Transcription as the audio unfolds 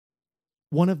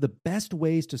One of the best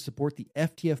ways to support the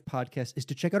FTF podcast is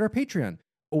to check out our Patreon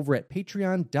over at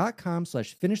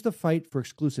patreon.com/finishthefight for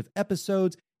exclusive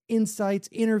episodes, insights,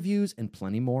 interviews, and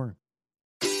plenty more.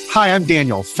 Hi, I'm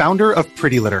Daniel, founder of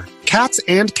Pretty Litter. Cats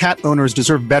and cat owners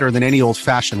deserve better than any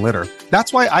old-fashioned litter.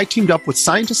 That's why I teamed up with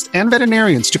scientists and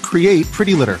veterinarians to create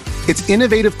Pretty Litter. Its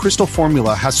innovative crystal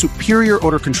formula has superior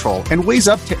odor control and weighs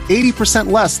up to 80%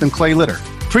 less than clay litter.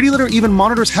 Pretty Litter even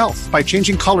monitors health by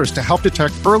changing colors to help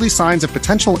detect early signs of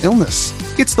potential illness.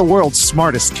 It's the world's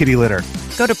smartest kitty litter.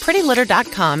 Go to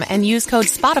prettylitter.com and use code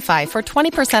SPOTIFY for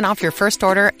 20% off your first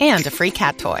order and a free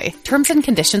cat toy. Terms and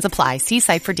conditions apply. See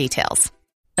site for details.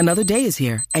 Another day is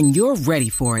here, and you're ready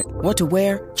for it. What to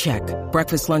wear? Check.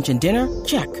 Breakfast, lunch, and dinner?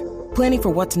 Check. Planning for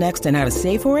what's next and how to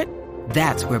save for it?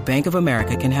 That's where Bank of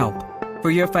America can help.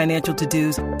 For your financial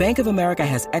to-dos, Bank of America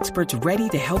has experts ready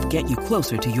to help get you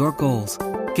closer to your goals.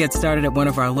 Get started at one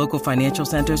of our local financial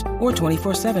centers or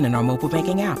 24/7 in our mobile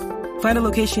banking app. Find a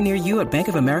location near you at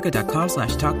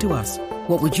bankofamerica.com/talktous.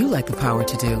 What would you like the power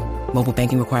to do? Mobile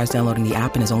banking requires downloading the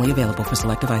app and is only available for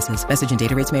select devices. Message and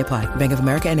data rates may apply. Bank of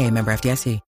America N.A., member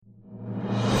FDIC.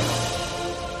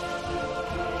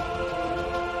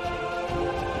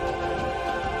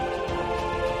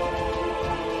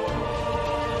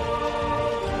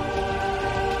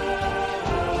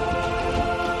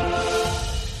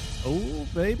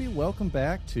 Baby, welcome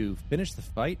back to Finish the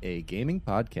Fight, a gaming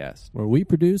podcast where we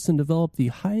produce and develop the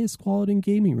highest quality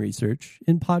gaming research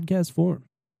in podcast form.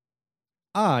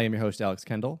 I am your host, Alex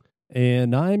Kendall.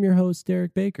 And I am your host,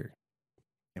 Derek Baker.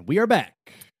 And we are back.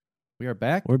 We're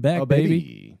back,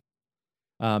 baby.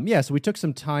 So we took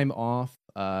some time off,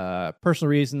 personal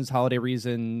reasons, holiday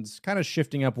reasons, kind of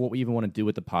shifting up what we even want to do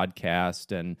with the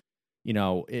podcast. And, you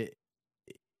know, it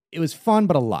was fun,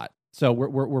 but a lot. So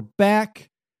we're back.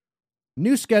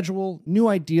 New schedule, new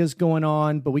ideas going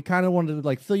on, but we kind of wanted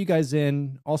to fill you guys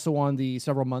in also on the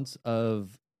several months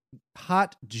of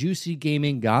hot, juicy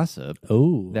gaming gossip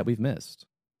that we've missed.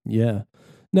 Yeah.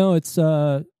 No, it's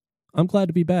I'm glad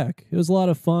to be back. It was a lot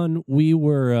of fun. We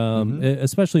were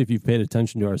especially if you've paid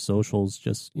attention to our socials,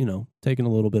 just, taking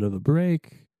a little bit of a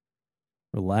break,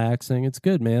 relaxing. It's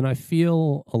good, man. I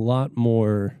feel a lot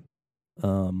more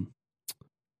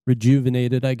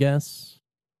rejuvenated, I guess.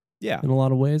 Yeah. In a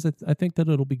lot of ways, I think that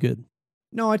it'll be good.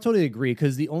 No, I totally agree,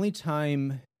 because the only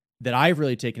time that I've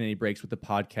really taken any breaks with the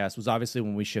podcast was obviously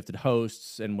when we shifted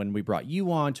hosts and when we brought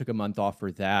you on, took a month off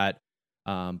for that.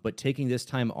 But taking this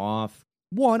time off,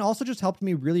 one, also just helped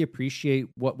me really appreciate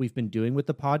what we've been doing with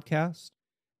the podcast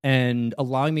and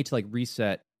allowing me to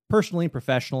reset personally and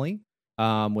professionally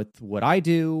with what I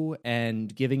do,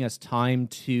 and giving us time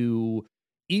to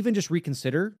even just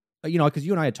reconsider. Because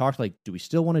you and I had talked, do we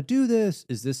still want to do this?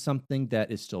 Is this something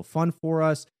that is still fun for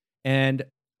us? And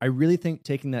I really think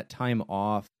taking that time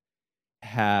off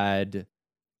had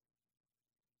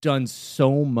done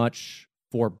so much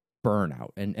for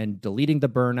burnout and deleting the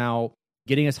burnout,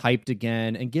 getting us hyped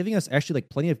again, and giving us actually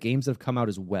plenty of games that have come out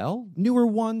as well. Newer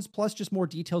ones, plus just more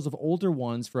details of older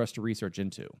ones for us to research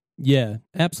into. Yeah,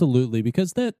 absolutely.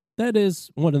 Because that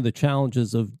is one of the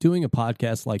challenges of doing a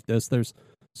podcast like this. There's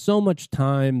so much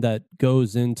time that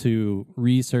goes into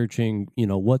researching,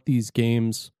 what these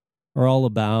games are all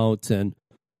about. And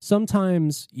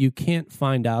sometimes you can't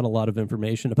find out a lot of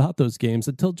information about those games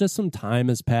until just some time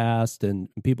has passed and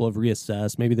people have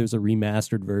reassessed. Maybe there's a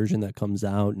remastered version that comes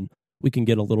out and we can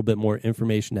get a little bit more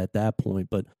information at that point.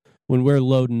 But when we're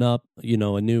loading up, a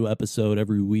new episode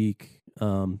every week,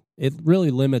 it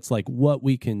really limits what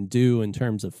we can do in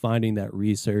terms of finding that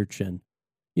research, and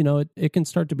it can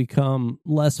start to become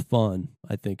less fun,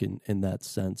 I think, in that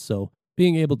sense. So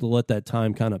being able to let that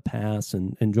time kind of pass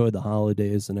and enjoy the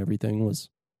holidays and everything was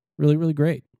really, really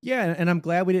great. Yeah, and I'm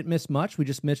glad we didn't miss much. We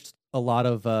just missed a lot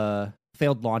of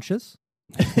failed launches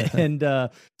and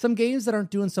some games that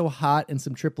aren't doing so hot, and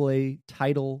some AAA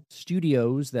title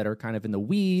studios that are kind of in the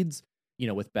weeds,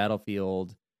 with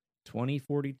Battlefield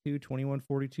 2042,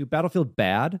 2142. Battlefield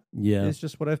Bad is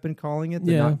just what I've been calling it,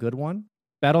 the not good one.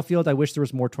 Battlefield, I wish there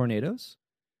was more tornadoes.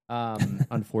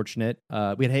 Unfortunate.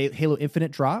 We had Halo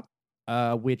Infinite drop,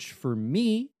 which for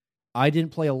me, I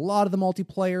didn't play a lot of the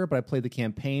multiplayer, but I played the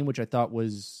campaign, which I thought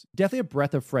was definitely a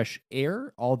breath of fresh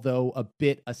air, although a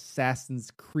bit Assassin's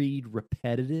Creed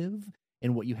repetitive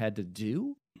in what you had to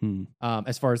do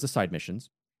as far as the side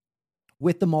missions.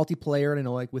 With the multiplayer, and I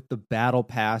know with the Battle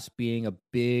Pass being a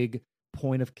big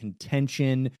point of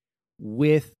contention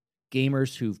with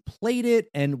gamers who've played it,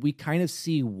 and we kind of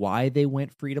see why they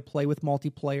went free to play with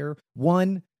multiplayer.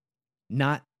 One,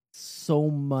 not so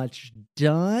much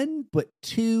done, but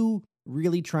two,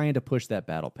 really trying to push that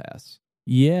Battle Pass.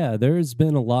 Yeah, there's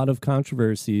been a lot of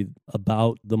controversy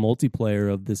about the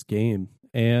multiplayer of this game,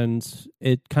 and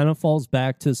it kind of falls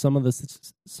back to some of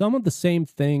the same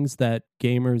things that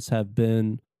gamers have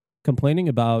been complaining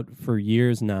about for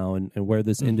years now, and where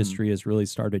this industry has really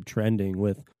started trending,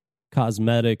 with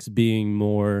cosmetics being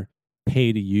more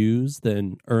pay to use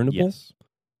than earnable. Yes.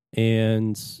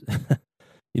 And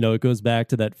it goes back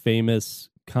to that famous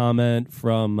comment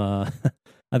from I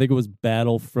think it was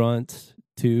Battlefront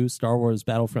 2, Star Wars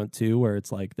Battlefront 2, where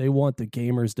it's like they want the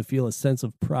gamers to feel a sense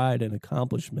of pride and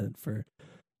accomplishment for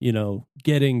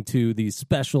getting to these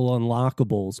special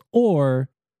unlockables, or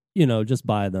just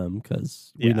buy them,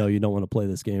 because we know you don't want to play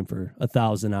this game for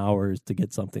 1,000 hours to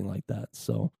get something like that.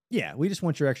 So yeah, we just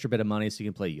want your extra bit of money so you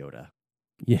can play Yoda.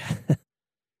 Yeah.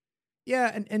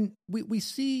 Yeah, and we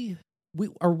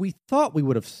thought we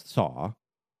would have saw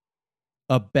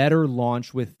a better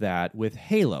launch with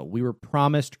Halo. We were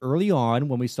promised early on,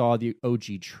 when we saw the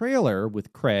OG trailer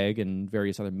with Craig and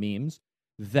various other memes,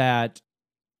 that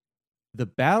the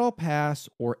Battle Pass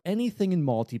or anything in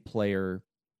multiplayer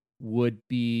would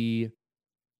be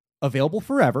available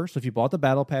forever. So if you bought the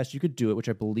Battle Pass, you could do it, which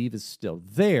I believe is still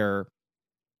there.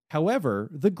 However,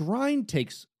 the grind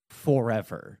takes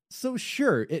forever. So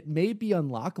sure, it may be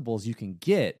unlockables you can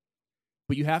get,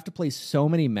 but you have to play so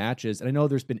many matches. And I know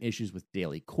there's been issues with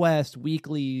daily quest,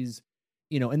 weeklies,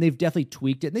 and they've definitely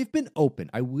tweaked it, and they've been open.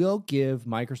 I will give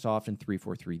Microsoft and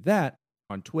 343 that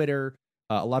on Twitter.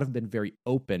 A lot of them have been very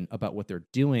open about what they're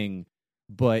doing,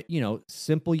 but,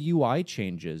 simple UI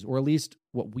changes, or at least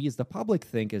what we as the public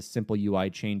think as simple UI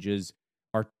changes,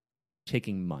 are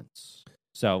taking months.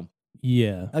 So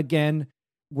yeah, again,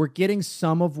 we're getting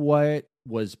some of what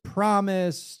was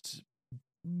promised,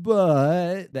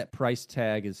 but that price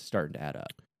tag is starting to add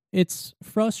up. It's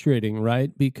frustrating,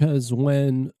 right? Because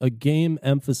when a game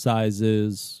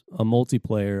emphasizes a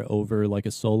multiplayer over like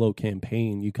a solo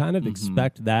campaign, you kind of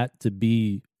expect that to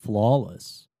be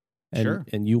flawless. And, sure.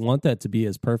 And you want that to be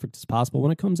as perfect as possible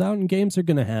when it comes out. And games are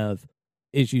going to have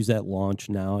issues at launch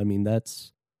now. I mean,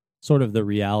 that's sort of the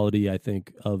reality, I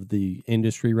think, of the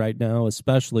industry right now,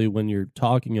 especially when you're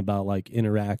talking about like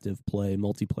interactive play,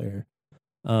 multiplayer.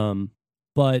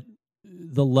 But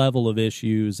the level of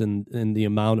issues and the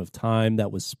amount of time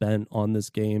that was spent on this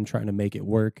game trying to make it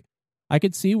work, I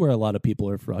could see where a lot of people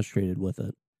are frustrated with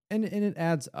it. And it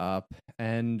adds up.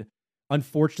 And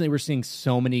unfortunately, we're seeing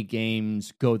so many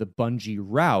games go the Bungie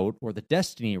route or the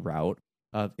Destiny route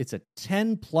of it's a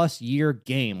 10+ year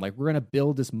game. Like, we're going to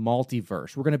build this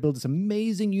multiverse. We're going to build this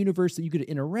amazing universe that you could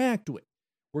interact with.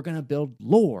 We're going to build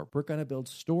lore. We're going to build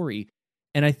story.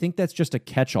 And I think that's just a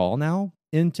catch-all now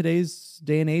in today's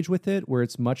day and age with it, where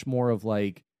it's much more of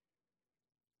like,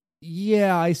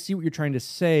 yeah, I see what you're trying to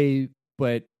say,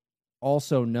 but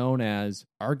also known as,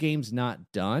 our game's not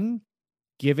done.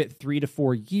 Give it 3 to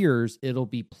 4 years, it'll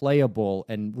be playable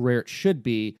and where it should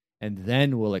be, and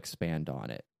then we'll expand on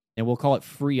it. And we'll call it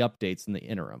free updates in the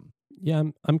interim. Yeah,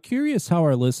 I'm curious how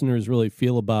our listeners really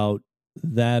feel about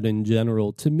that in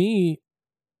general. To me,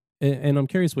 and I'm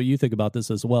curious what you think about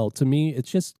this as well, to me, it's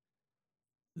just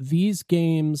these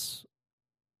games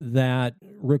that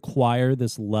require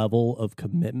this level of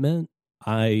commitment,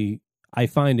 I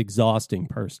find exhausting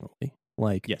personally.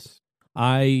 Like, yes,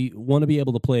 I want to be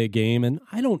able to play a game, and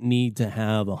I don't need to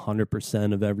have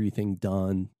 100% of everything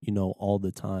done, all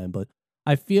the time. But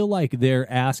I feel like they're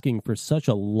asking for such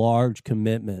a large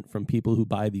commitment from people who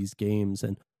buy these games.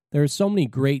 And there are so many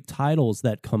great titles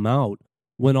that come out.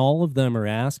 When all of them are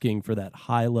asking for that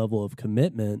high level of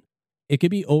commitment, it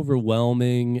could be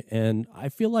overwhelming. And I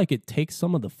feel like it takes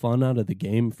some of the fun out of the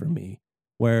game for me,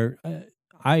 where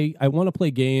I want to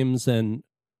play games, and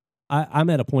I'm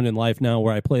at a point in life now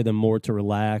where I play them more to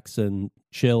relax and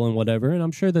chill and whatever. And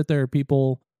I'm sure that there are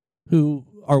people who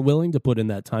are willing to put in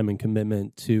that time and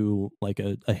commitment to like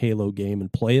a Halo game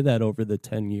and play that over the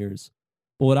 10 years.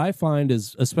 But what I find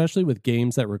is, especially with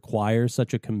games that require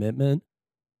such a commitment,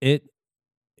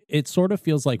 it sort of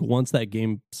feels like once that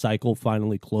game cycle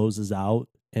finally closes out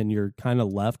and you're kind of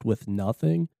left with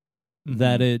nothing,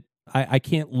 that I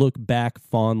can't look back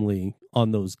fondly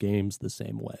on those games the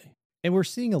same way. And we're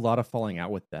seeing a lot of falling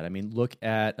out with that. I mean, look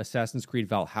at Assassin's Creed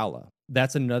Valhalla.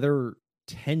 That's another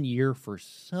 10-year, for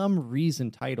some reason,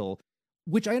 title,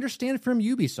 which I understand from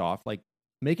Ubisoft. Like,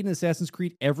 making Assassin's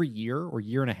Creed every year or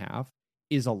year and a half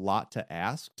is a lot to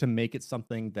ask to make it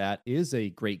something that is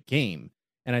a great game.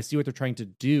 And I see what they're trying to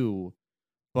do,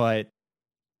 but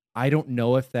I don't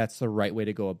know if that's the right way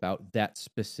to go about that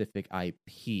specific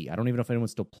IP. I don't even know if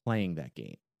anyone's still playing that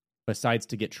game, besides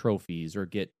to get trophies or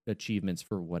get achievements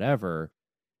for whatever.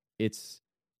 It's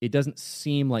it doesn't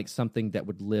seem like something that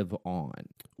would live on.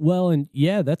 Well, and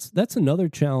yeah, that's another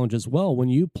challenge as well. When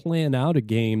you plan out a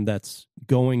game that's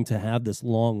going to have this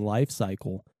long life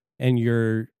cycle and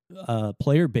your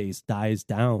player base dies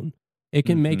down, it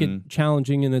can make it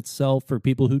challenging in itself for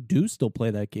people who do still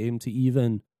play that game to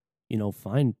even,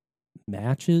 find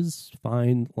matches,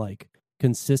 find like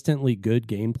consistently good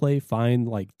gameplay, find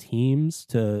like teams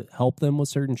to help them with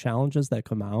certain challenges that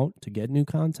come out to get new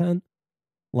content.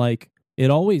 Like it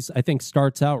always, I think,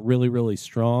 starts out really, really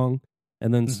strong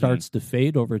and then starts to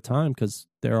fade over time because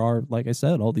there are, like I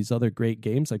said, all these other great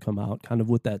games that come out kind of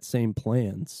with that same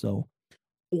plan. So,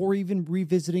 or even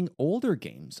revisiting older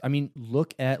games. I mean,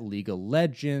 look at League of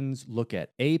Legends, look at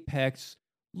Apex,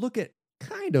 look at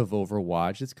kind of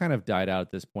Overwatch. It's kind of died out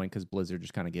at this point because Blizzard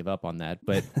just kind of gave up on that.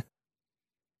 But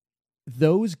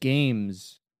those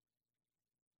games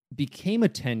became a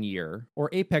 10-year, or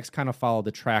Apex kind of followed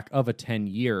the track of a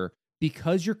 10-year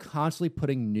because you're constantly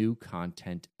putting new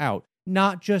content out.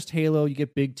 Not just Halo, you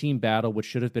get Big Team Battle, which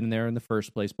should have been there in the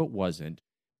first place, but wasn't.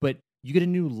 But you get a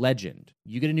new legend.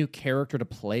 You get a new character to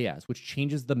play as, which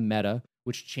changes the meta,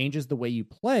 which changes the way you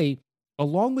play,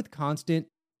 along with constant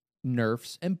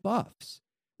nerfs and buffs.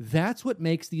 That's what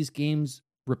makes these games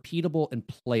repeatable and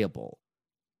playable.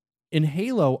 In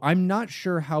Halo, I'm not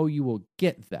sure how you will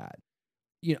get that.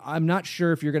 I'm not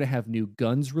sure if you're going to have new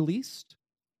guns released,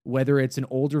 whether it's an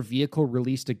older vehicle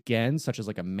released again, such as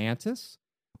like a Mantis,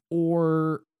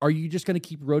 or are you just going to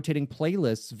keep rotating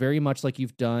playlists very much like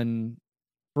you've done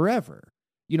forever?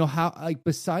 How, like,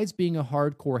 besides being a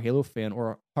hardcore Halo fan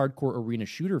or a hardcore arena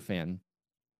shooter fan,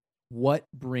 what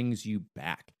brings you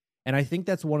back? And I think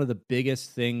that's one of the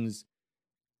biggest things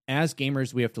as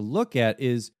gamers we have to look at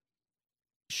is,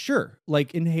 sure,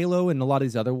 like in Halo and a lot of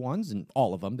these other ones, and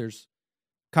all of them, there's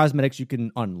cosmetics you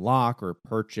can unlock or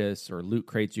purchase or loot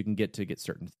crates you can get to get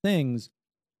certain things.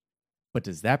 But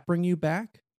does that bring you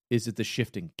back? Is it the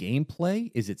shift in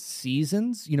gameplay? Is it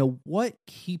seasons? What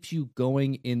keeps you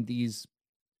going in these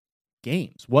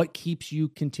games? What keeps you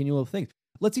continual things?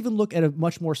 Let's even look at a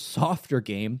much more softer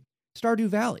game, Stardew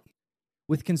Valley,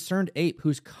 with Concerned Ape,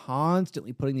 who's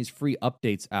constantly putting these free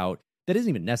updates out that isn't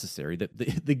even necessary.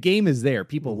 The game is there.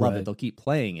 People love it. They'll keep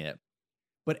playing it.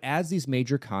 But as these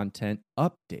major content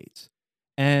updates.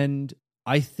 And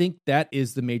I think that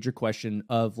is the major question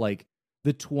of like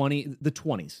the 20s,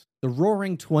 the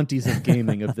roaring 20s of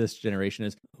gaming of this generation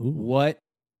is what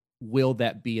will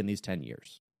that be in these 10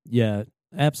 years? Yeah,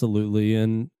 absolutely.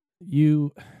 And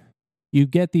you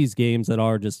get these games that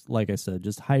are just, like I said,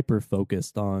 just hyper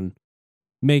focused on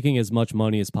making as much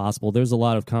money as possible. There's a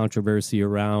lot of controversy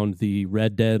around the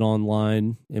Red Dead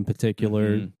Online in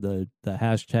particular. The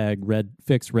hashtag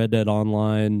fix Red Dead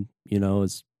Online,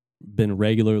 has been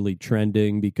regularly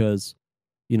trending because,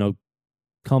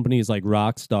 companies like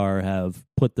Rockstar have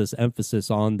put this emphasis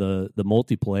on the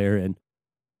multiplayer, and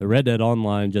the Red Dead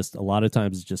Online just a lot of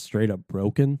times is just straight up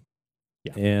broken.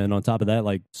 Yeah. And on top of that,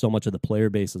 like so much of the player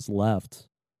base is left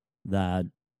that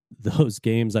those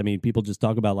games, I mean, people just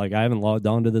talk about like, I haven't logged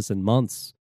on to this in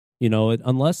months,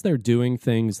 unless they're doing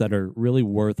things that are really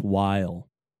worthwhile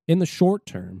in the short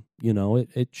term,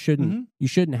 it shouldn't, you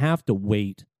shouldn't have to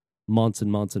wait months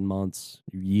and months and months,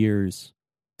 years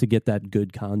to get that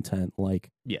good content.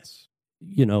 Like, yes,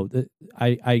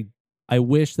 I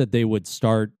wish that they would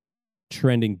start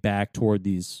trending back toward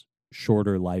these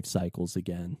shorter life cycles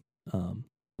again.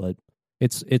 But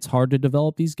it's hard to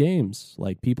develop these games.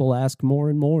 Like people ask more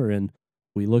and more, and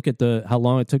we look at how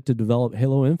long it took to develop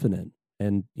Halo Infinite,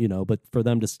 and but for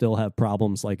them to still have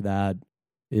problems like that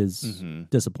is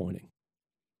disappointing.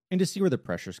 And to see where the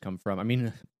pressures come from. I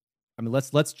mean,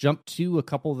 let's jump to a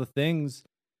couple of the things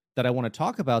that I want to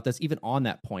talk about that's even on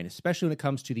that point, especially when it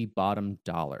comes to the bottom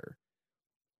dollar.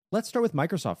 Let's start with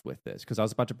Microsoft with this, because I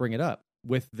was about to bring it up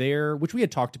with which we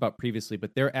had talked about previously,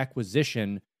 but their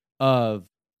acquisition of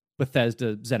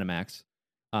Bethesda ZeniMax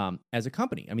as a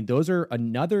company. I mean, those are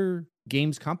another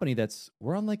games company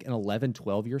we're on like an 11,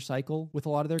 12-year cycle with a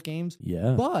lot of their games.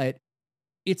 Yeah. But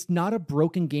it's not a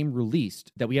broken game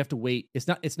released that we have to wait.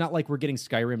 It's not like we're getting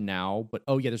Skyrim now, but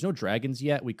there's no dragons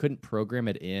yet. We couldn't program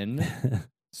it in.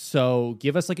 So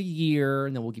give us like a year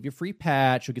and then we'll give you a free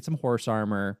patch. You'll get some horse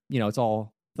armor. It's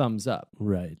all thumbs up.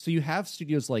 Right. So you have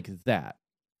studios like that.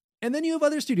 And then you have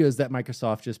other studios that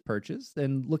Microsoft just purchased,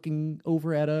 and looking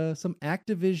over at some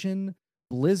Activision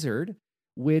Blizzard,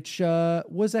 which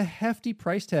was a hefty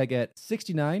price tag at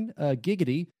 $69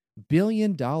 giggity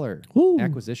billion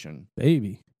acquisition.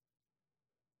 Baby.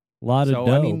 A lot of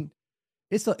dough. I mean,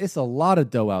 it's a lot of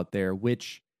dough out there,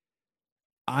 which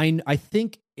I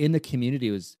think in the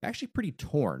community was actually pretty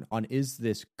torn on, is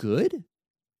this good?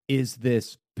 Is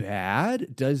this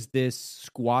bad? Does this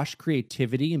squash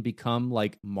creativity and become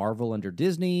like Marvel under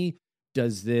Disney?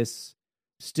 Does this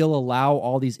still allow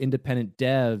all these independent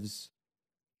devs,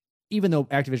 even though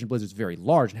Activision Blizzard is very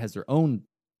large and has their own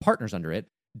partners under it,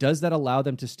 does that allow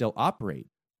them to still operate?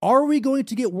 Are we going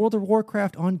to get World of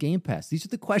Warcraft on Game Pass? These are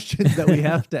the questions that we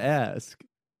have to ask.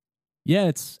 Yeah,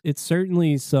 it's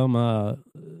certainly some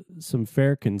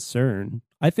fair concern.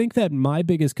 I think that my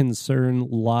biggest concern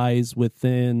lies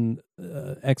within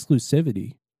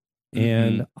exclusivity.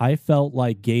 And I felt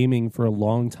like gaming for a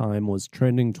long time was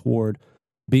trending toward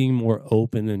being more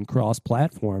open and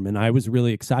cross-platform. And I was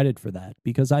really excited for that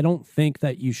because I don't think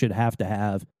that you should have to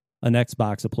have an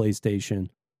Xbox, a PlayStation,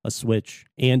 a Switch,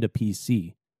 and a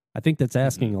PC. I think that's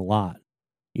asking a lot,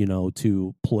 you know,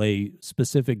 to play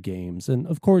specific games. And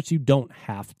of course, you don't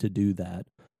have to do that.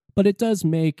 But it does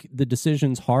make the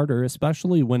decisions harder,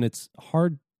 especially when it's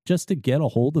hard just to get a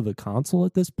hold of a console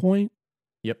at this point.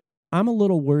 Yep. I'm a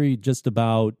little worried just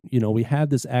about, you know, we had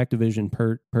this Activision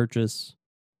purchase.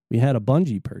 We had a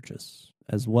Bungie purchase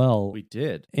as well. We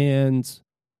did. And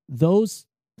those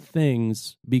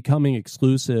things becoming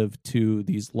exclusive to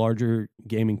these larger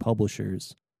gaming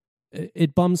publishers,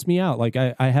 it bums me out. Like,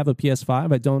 I have a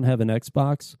PS5. I don't have an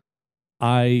Xbox.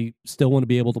 I still want to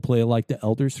be able to play like the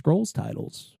Elder Scrolls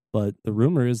titles. But the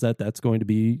rumor is that that's going to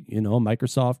be, you know, a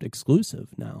Microsoft exclusive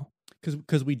now.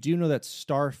 Because we do know that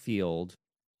Starfield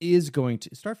is going to...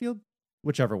 Starfield?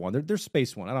 Whichever one. There's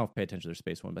Space One. I don't pay attention to their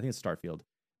Space One, but I think it's Starfield.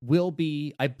 Will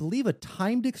be, I believe, a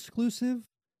timed exclusive,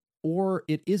 or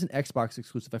it is an Xbox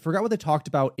exclusive. I forgot what they talked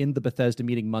about in the Bethesda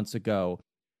meeting months ago.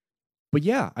 But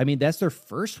yeah, I mean, that's their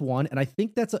first one, and I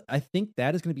think that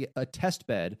is going to be a test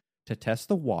bed to test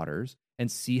the waters and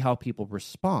see how people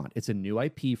respond. It's a new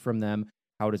IP from them.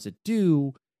 How does it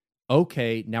do?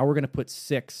 Okay, now we're going to put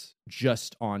 6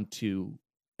 just onto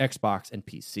Xbox and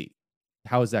PC.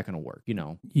 How is that going to work? You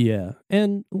know? Yeah,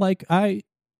 and like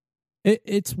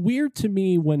it's weird to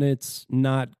me when it's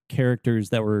not characters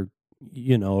that were,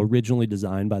 you know, originally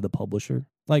designed by the publisher.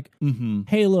 Like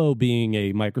Halo being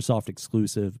a Microsoft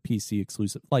exclusive, PC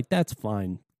exclusive, like that's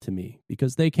fine to me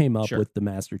because they came up with the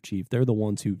Master Chief. They're the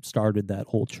ones who started that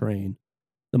whole train.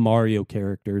 The Mario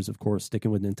characters, of course, sticking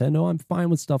with Nintendo. I'm fine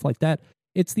with stuff like that.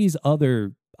 It's these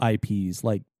other IPs,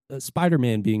 like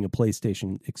Spider-Man being a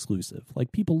PlayStation exclusive.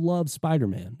 Like, people love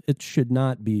Spider-Man. It should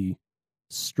not be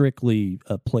strictly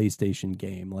a PlayStation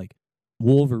game. Like,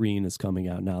 Wolverine is coming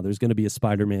out now. There's going to be a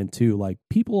Spider-Man 2. Like,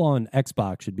 people on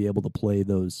Xbox should be able to play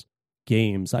those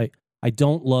games. I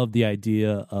don't love the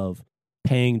idea of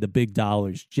paying the big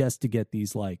dollars just to get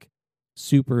these like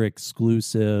super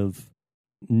exclusive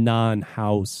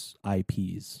non-house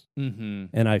IPs. And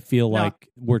I feel like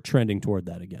we're trending toward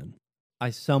that again.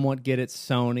 I somewhat get it.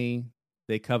 Sony,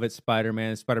 they covet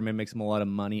Spider-Man. Spider-Man makes them a lot of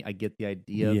money. I get the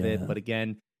idea of it. But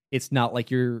again, it's not like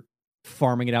you're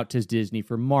farming it out to Disney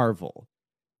for Marvel.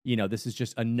 You know, this is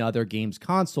just another games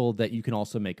console that you can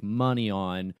also make money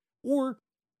on, or,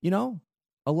 you know,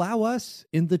 allow us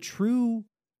in the true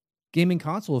gaming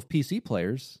console of PC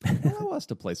players, allow us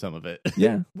to play some of it.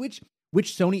 Yeah. which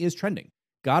Sony is trending.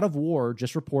 God of War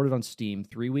just reported on Steam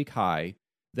 3-week high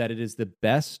that it is the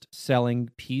best selling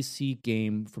PC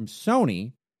game from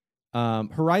Sony.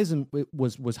 Horizon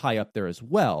was high up there as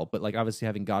well, but like obviously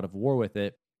having God of War with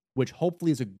it, which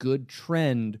hopefully is a good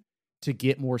trend to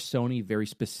get more Sony very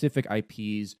specific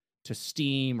IPs to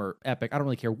Steam or Epic. I don't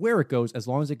really care where it goes as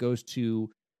long as it goes to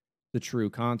the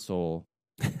true console.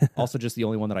 Also just the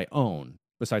only one that I own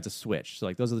besides a Switch. So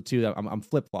like those are the two that I'm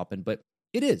flip-flopping, but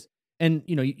it is. And,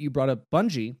 you know, you brought up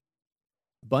Bungie.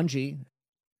 Bungie,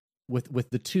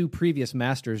 with the 2 previous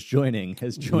masters joining,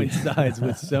 has joined sides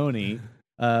with Sony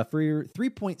for your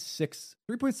 3.6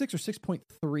 or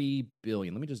 6.3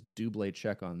 billion. Let me just double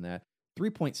check on that.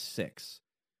 3.6.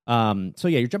 So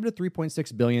yeah, you're jumping to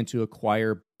 3.6 billion to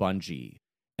acquire Bungie.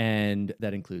 And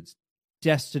that includes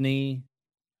Destiny,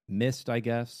 Myst, I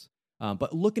guess.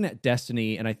 But looking at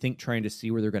Destiny and I think trying to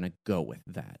see where they're going to go with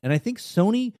that. And I think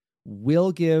Sony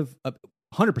will give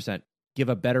 100% give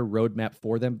a better roadmap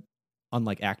for them,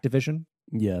 unlike Activision.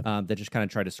 Yeah. That just kind of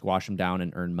try to squash them down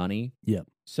and earn money. Yeah.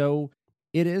 So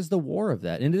it is the war of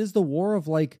that. And it is the war of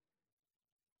like,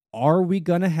 are we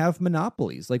going to have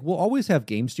monopolies? Like, we'll always have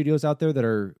game studios out there that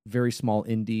are very small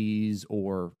indies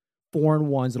or foreign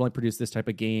ones that only produce this type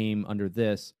of game under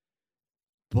this.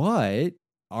 But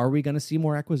are we going to see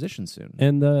more acquisitions soon?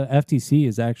 And the FTC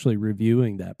is actually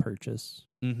reviewing that purchase.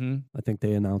 Mm-hmm. I think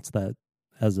they announced that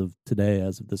as of today,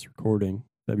 as of this recording,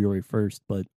 February 1st.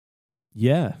 But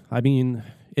yeah, I mean,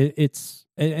 it's,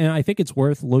 and I think it's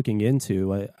worth looking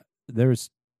into. There's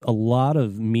a lot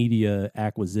of media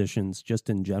acquisitions just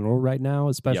in general right now,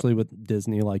 especially with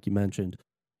Disney, like you mentioned,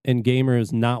 and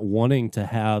gamers not wanting to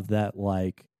have that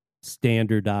like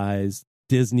standardized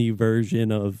Disney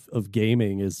version of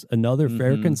gaming is another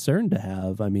fair concern to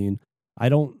have. I mean, I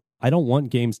don't want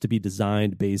games to be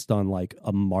designed based on like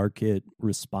a market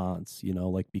response,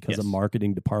 like because a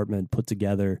marketing department put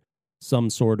together some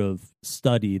sort of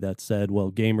study that said,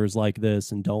 well, gamers like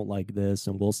this and don't like this,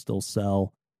 and we'll still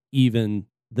sell even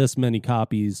this many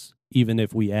copies, even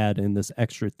if we add in this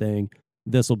extra thing,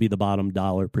 this will be the bottom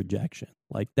dollar projection.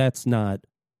 Like that's not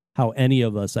how any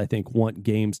of us, I think, want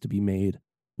games to be made.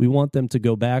 We want them to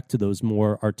go back to those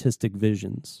more artistic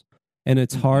visions. And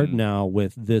it's hard now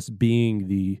with this being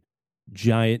the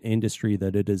giant industry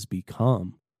that it has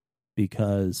become,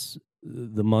 because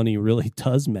the money really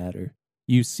does matter.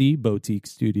 You see boutique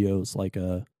studios like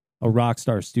a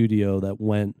Rockstar Studio that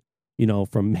went,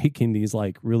 from making these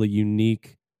like really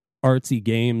unique artsy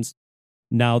games.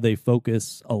 Now they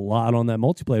focus a lot on that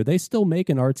multiplayer. They still make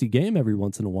an artsy game every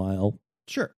once in a while.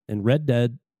 Sure. And Red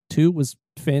Dead 2 was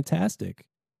fantastic,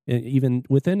 even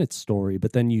within its story.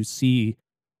 But then you see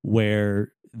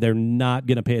where they're not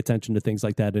going to pay attention to things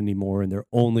like that anymore, and they're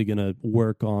only going to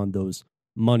work on those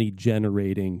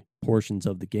money-generating portions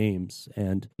of the games,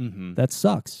 and that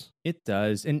sucks. It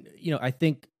does. And, I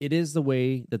think it is the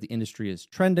way that the industry is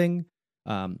trending.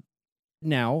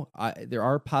 Now, there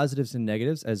are positives and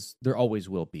negatives, as there always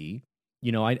will be.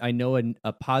 I know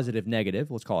a positive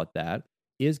negative, let's call it that,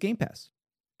 is Game Pass.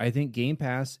 I think Game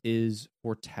Pass is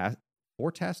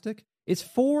fantastic. It's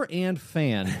for and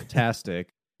fantastic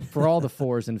for all the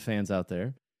fours and fans out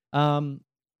there.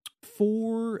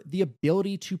 For the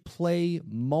ability to play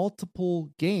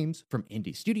multiple games from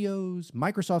indie studios,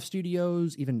 Microsoft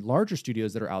studios, even larger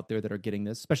studios that are out there that are getting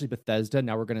this, especially Bethesda.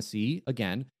 Now we're going to see,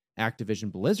 again,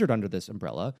 Activision Blizzard under this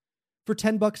umbrella. For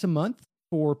 $10 a month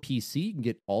for PC, you can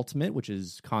get Ultimate, which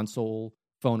is console,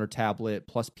 phone, or tablet,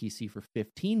 plus PC for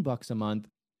 $15 a month,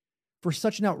 for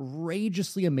such an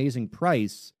outrageously amazing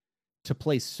price to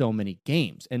play so many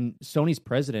games. And Sony's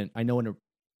president, I know when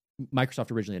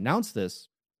Microsoft originally announced this,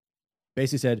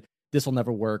 basically said, this will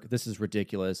never work. This is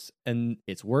ridiculous. And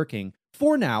it's working.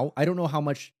 For now, I don't know how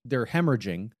much they're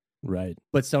hemorrhaging. Right.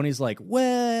 But Sony's like,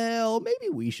 well, maybe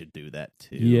we should do that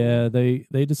too. Yeah,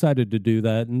 they decided to do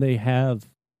that, and they have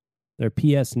their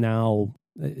PS Now,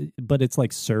 but it's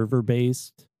like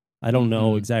server-based. I don't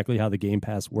know exactly how the Game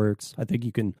Pass works. I think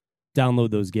you can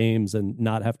download those games and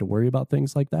not have to worry about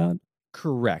things like that.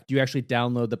 Correct. You actually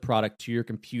download the product to your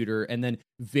computer, and then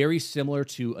very similar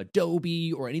to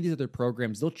Adobe or any of these other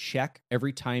programs, they'll check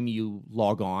every time you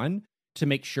log on to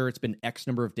make sure it's been X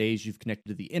number of days you've connected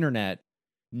to the internet,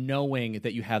 knowing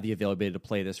that you have the availability to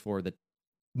play this for the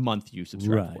month you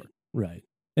subscribe for. Right.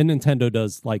 And Nintendo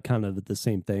does like kind of the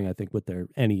same thing, I think, with their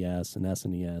NES and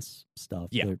SNES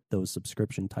stuff, those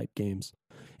subscription type games.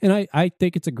 And I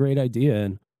think it's a great idea,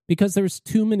 and because there's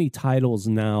too many titles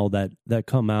now that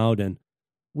come out, and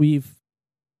we've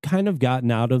kind of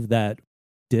gotten out of that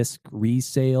disc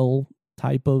resale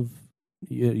type of,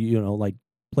 like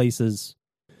places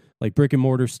like brick and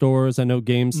mortar stores. I know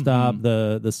GameStop,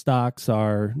 the stocks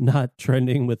are not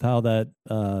trending with how that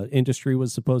industry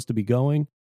was supposed to be going.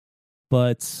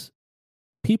 But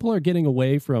people are getting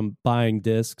away from buying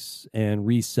discs and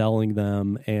reselling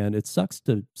them, and it sucks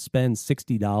to spend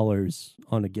 $60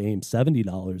 on a game,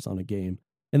 $70 on a game,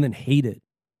 and then hate it.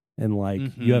 And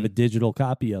you have a digital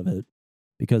copy of it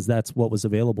because that's what was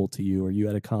available to you, or you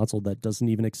had a console that doesn't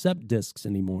even accept discs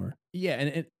anymore. Yeah,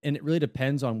 and it really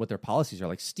depends on what their policies are.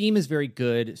 Like Steam is very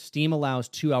good. Steam allows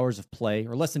 2 hours of play,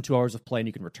 or less than 2 hours of play, and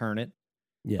you can return it.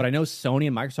 Yeah. But I know Sony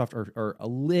and Microsoft are a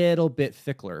little bit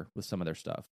fickler with some of their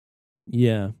stuff.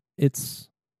 Yeah, it's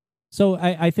so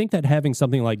I think that having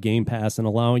something like Game Pass and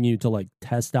allowing you to like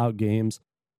test out games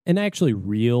and actually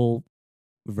real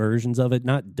versions of it,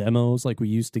 not demos like we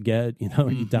used to get, you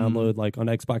download like on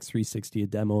Xbox 360 a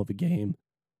demo of a game,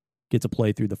 get to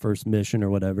play through the first mission or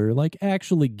whatever, like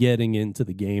actually getting into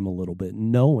the game a little bit,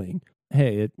 knowing,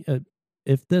 hey,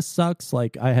 if this sucks,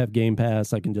 like I have Game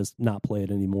Pass, I can just not play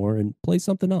it anymore and play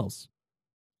something else.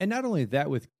 And not only that,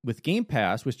 with Game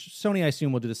Pass, which Sony, I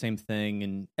assume, will do the same thing,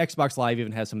 and Xbox Live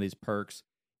even has some of these perks.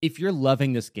 If you're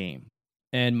loving this game,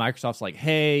 and Microsoft's like,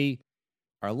 hey,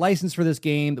 our license for this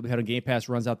game that we had on Game Pass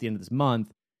runs out the end of this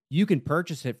month, you can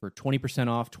purchase it for 20%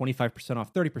 off, 25%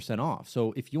 off, 30% off.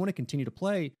 So if you want to continue to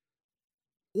play,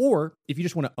 or if you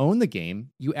just want to own the game,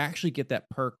 you actually get that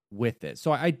perk with it.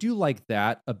 So I do like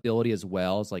that ability as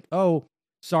well. It's like, oh,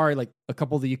 sorry, like a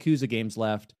couple of the Yakuza games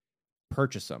left,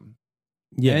 purchase them.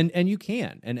 Yeah. And you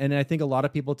can. And I think a lot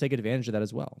of people take advantage of that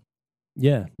as well.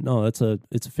 Yeah, no, it's a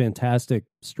fantastic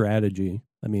strategy.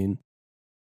 I mean,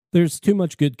 there's too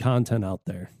much good content out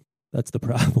there. That's the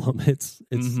problem. It's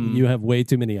you have way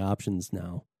too many options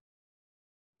now.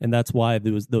 And that's why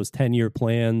those 10-year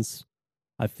plans,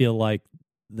 I feel like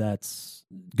that's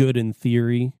good in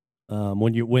theory.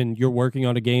 When you're working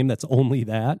on a game that's only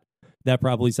that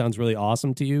probably sounds really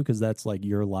awesome to you because that's like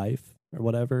your life or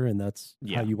whatever, and that's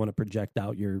how you want to project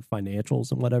out your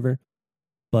financials and whatever.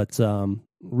 But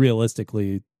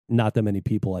realistically, not that many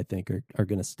people, I think, are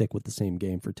going to stick with the same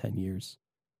game for 10 years.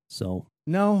 So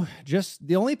no, just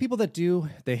the only people that do,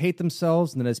 they hate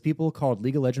themselves, and then as people called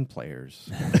League of Legends players.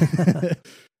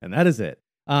 And that is it.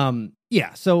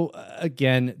 So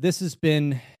again, this has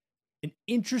been an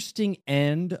interesting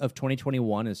end of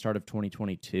 2021 and start of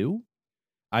 2022.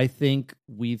 I think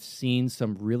we've seen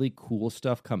some really cool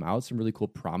stuff come out, some really cool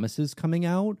promises coming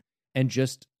out, and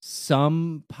just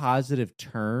some positive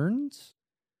turns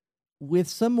with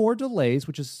some more delays,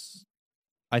 which is,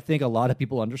 I think, a lot of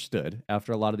people understood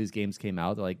after a lot of these games came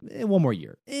out. They're like, one more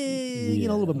year, a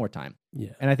little bit more time.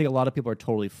 Yeah. And I think a lot of people are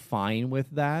totally fine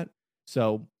with that.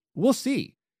 So we'll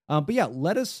see. But yeah,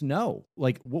 let us know.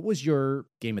 Like, what was your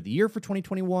game of the year for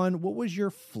 2021? What was your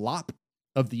flop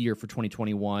of the year for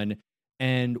 2021?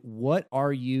 And what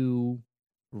are you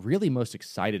really most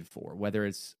excited for? Whether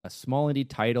it's a small indie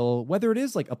title, whether it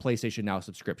is like a PlayStation Now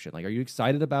subscription. Like, are you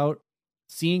excited about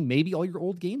seeing maybe all your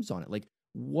old games on it? Like,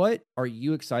 what are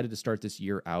you excited to start this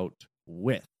year out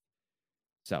with?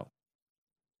 So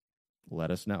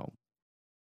let us know.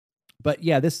 But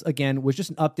yeah, this, again, was just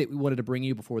an update we wanted to bring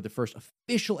you before the first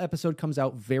official episode comes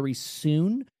out very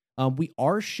soon. We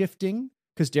are shifting,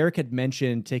 because Derek had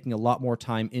mentioned taking a lot more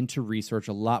time into research,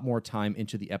 a lot more time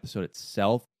into the episode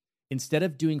itself. Instead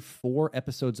of doing 4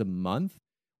 episodes a month,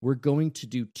 we're going to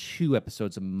do 2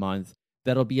 episodes a month.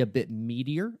 That'll be a bit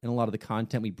meatier in a lot of the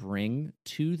content we bring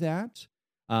to that.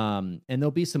 And there'll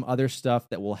be some other stuff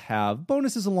that will have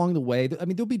bonuses along the way. I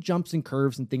mean, there'll be jumps and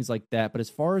curves and things like that. But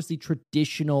as far as the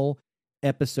traditional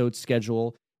episode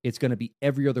schedule, it's going to be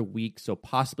every other week. So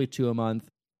possibly 2 a month,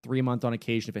 3 a month on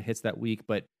occasion if it hits that week,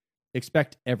 but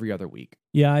expect every other week.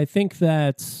 Yeah, I think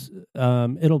that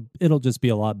it'll just be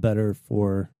a lot better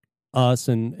for us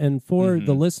and for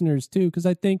the listeners too, because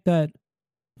I think that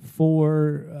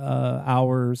 4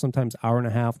 hour, sometimes hour and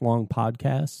a half long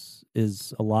podcasts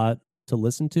is a lot to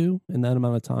listen to in that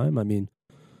amount of time. I mean,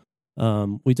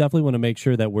 we definitely want to make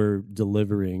sure that we're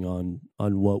delivering on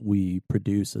what we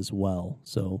produce as well.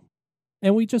 So,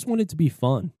 and we just want it to be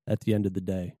fun at the end of the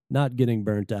day, not getting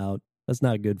burnt out. That's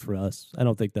not good for us. I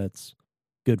don't think that's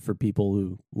good for people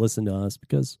who listen to us,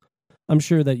 because I'm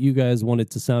sure that you guys want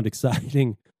it to sound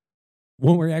exciting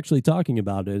when we're actually talking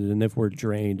about it. And if we're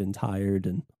drained and tired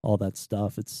and all that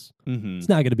stuff, it's not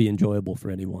going to be enjoyable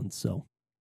for anyone. So.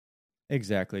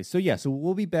 Exactly. So yeah, so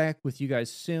we'll be back with you guys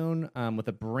soon with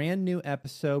a brand new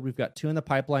episode. We've got 2 in the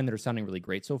pipeline that are sounding really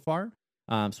great so far.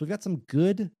 So we've got some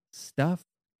good stuff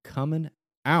coming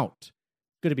out.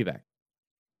 Good to be back.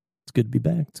 It's good to be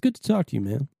back. It's good to talk to you,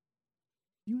 man.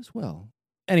 You as well.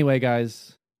 Anyway,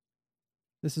 guys,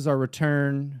 this is our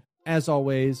return. As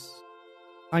always,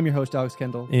 I'm your host, Alex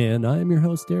Kendall. And I am your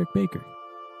host, Derek Baker.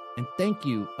 And thank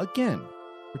you again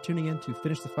for tuning in to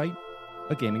Finish the Fight,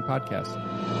 a gaming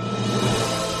podcast.